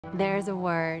There's a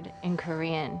word in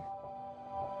Korean,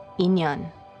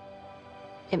 인연.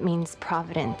 It means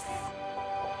providence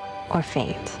or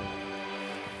fate.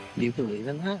 Do you believe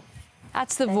in that?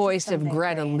 That's the voice of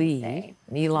Greta Lee.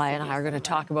 Eli and I are going to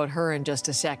talk about her in just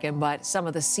a second, but some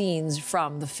of the scenes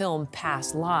from the film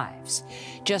Past Lives.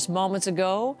 Just moments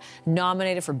ago,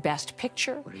 nominated for Best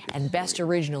Picture and Best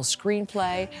Original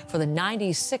Screenplay for the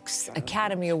 96th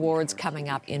Academy Awards coming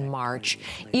up in March.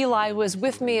 Eli was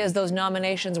with me as those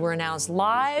nominations were announced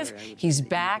live. He's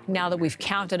back now that we've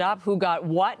counted up who got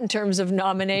what in terms of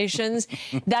nominations.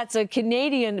 That's a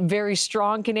Canadian, very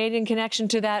strong Canadian connection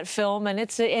to that film, and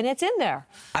it's in there.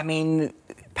 I mean,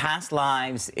 Past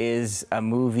Lives is a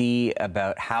movie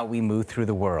about how we move through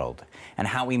the world and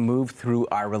how we move through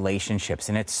our relationships.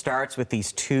 And it starts with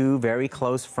these two very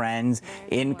close friends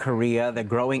in Korea. They're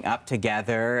growing up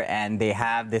together and they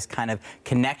have this kind of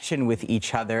connection with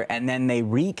each other, and then they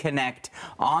reconnect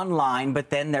online, but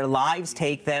then their lives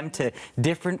take them to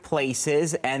different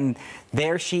places. And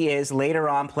there she is later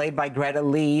on, played by Greta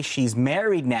Lee. She's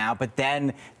married now, but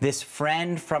then this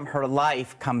friend from her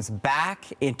life comes back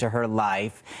into her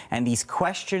life, and these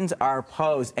questions are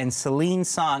posed. And Celine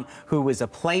Song, who was a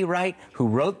playwright, who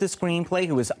wrote the screenplay,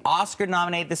 who was Oscar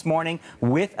nominated this morning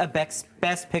with a Best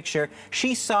Picture,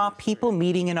 she saw people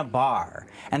meeting in a bar.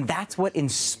 And that's what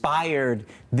inspired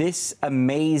this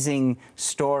amazing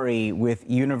story with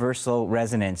universal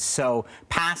resonance. So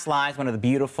Past Lives, one of the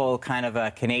beautiful kind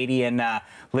of Canadian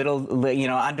little,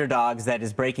 underdogs that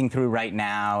is breaking through right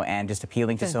now and just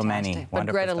appealing to so many. But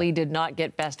Greta Lee did not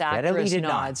get Best Actress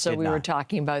nod, so we were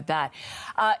talking about that.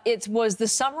 It was the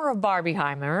summer of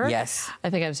Barbieheimer. Yes.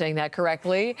 I think I'm saying that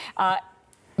correctly.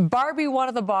 Barbie won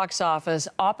at the box office.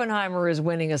 Oppenheimer is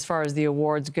winning as far as the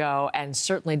awards go, and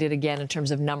certainly did again in terms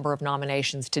of number of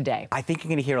nominations today. I think you're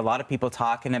going to hear a lot of people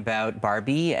talking about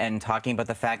Barbie and talking about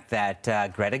the fact that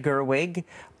Greta Gerwig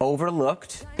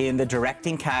overlooked in the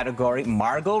directing category.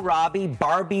 Margot Robbie,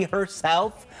 Barbie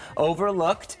herself,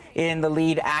 overlooked in the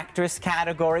lead actress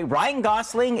category. Ryan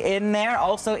Gosling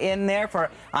also in there for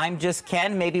I'm Just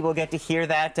Ken. Maybe we'll get to hear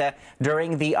that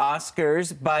during the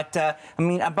Oscars. But, I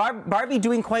mean, Barbie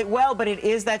doing quite well, but it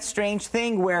is that strange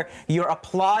thing where you're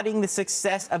applauding the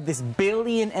success of this $1.5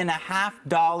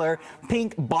 billion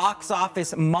pink box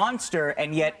office monster,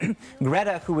 and yet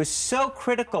Greta, who is so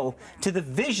critical to the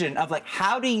vision of, like,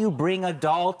 how do you bring a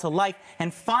doll to life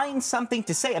and find something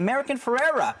to say. American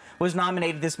Ferrera was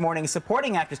nominated this morning as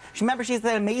supporting actress. Remember, she has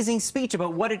that amazing speech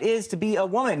about what it is to be a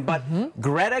woman. But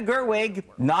Greta Gerwig,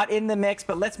 not in the mix.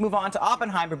 But let's move on to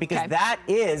Oppenheimer, because that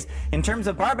is, in terms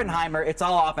of Barbenheimer, it's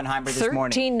all Oppenheimer this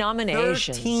morning. 13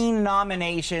 nominations. 13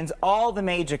 nominations, all the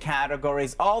major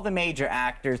categories, all the major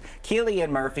actors. Cillian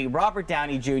Murphy, Robert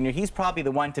Downey Jr., he's probably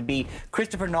the one to beat.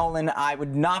 Christopher Nolan, I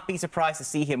would not be surprised to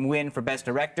see him win for Best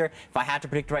Director. If I had to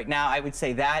predict right now, I would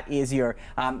say that is your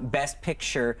Best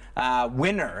Picture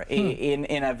winner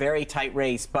in a very tight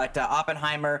race. But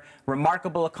Oppenheimer,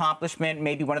 remarkable accomplishment,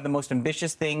 maybe one of the most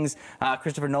ambitious things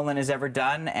Christopher Nolan has ever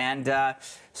done, and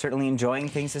certainly enjoying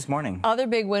things this morning. Other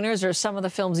big winners are some of the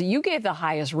films that you gave the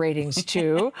highest ratings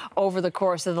to over the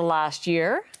course of the last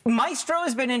year. Maestro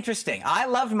has been interesting. I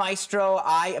loved Maestro.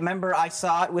 I remember I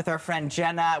saw it with our friend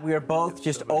Jenna. We were both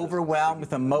just overwhelmed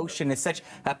with emotion. It's such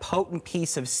a potent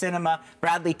piece of cinema.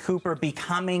 Bradley Cooper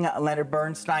becoming Leonard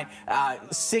Bernstein,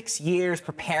 6 years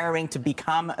preparing to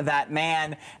become that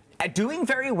man. Doing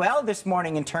very well this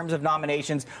morning in terms of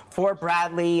nominations for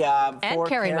Bradley, and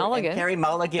Carey Mulligan. Carey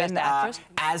Mulligan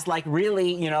as, like,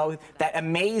 really, that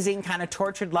amazing kind of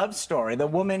tortured love story, the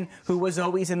woman who was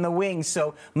always in the wings.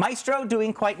 So Maestro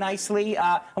doing quite nicely.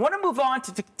 I want to move on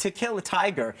to Kill a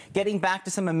Tiger. Getting back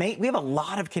to some we have a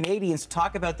lot of Canadians to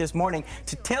talk about this morning.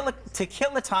 To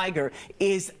Kill a Tiger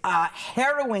is a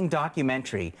harrowing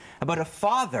documentary about a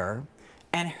father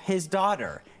and his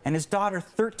daughter,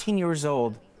 13 years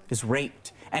old, is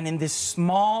raped. And in this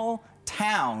small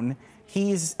town,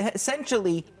 he's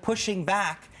essentially pushing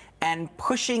back and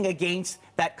pushing against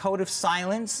that code of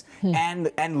silence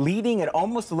and leading, it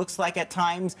almost looks like at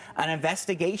times, an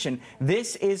investigation.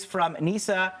 This is from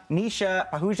Nisha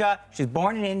Pahuja. She's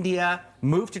born in India,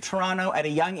 moved to Toronto at a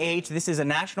young age. This is a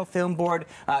National Film Board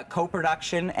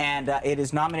co-production, and it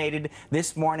is nominated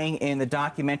this morning in the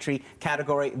documentary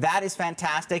category. That is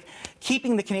fantastic.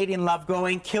 Keeping the Canadian love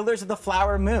going. Killers of the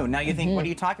Flower Moon. Now you think, what are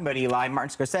you talking about, Eli?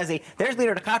 Martin Scorsese. There's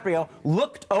Leonardo DiCaprio,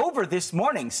 looked over this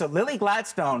morning. So Lily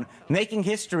Gladstone making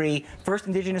history, first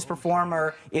Indigenous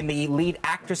performer in the lead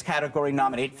actress category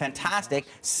nominated. Fantastic.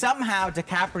 Somehow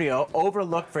DiCaprio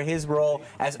overlooked for his role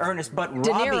as Ernest, but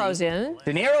De Niro's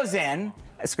in.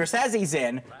 Scorsese's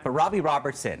in, but Robbie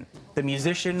Robertson, the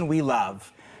musician we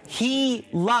love, he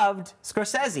loved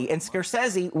Scorsese, and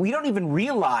Scorsese, we don't even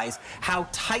realize how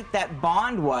tight that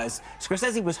bond was.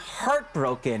 Scorsese was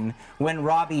heartbroken when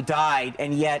Robbie died,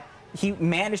 and yet he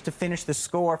managed to finish the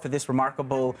score for this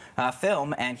remarkable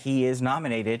film, and he is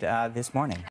nominated this morning.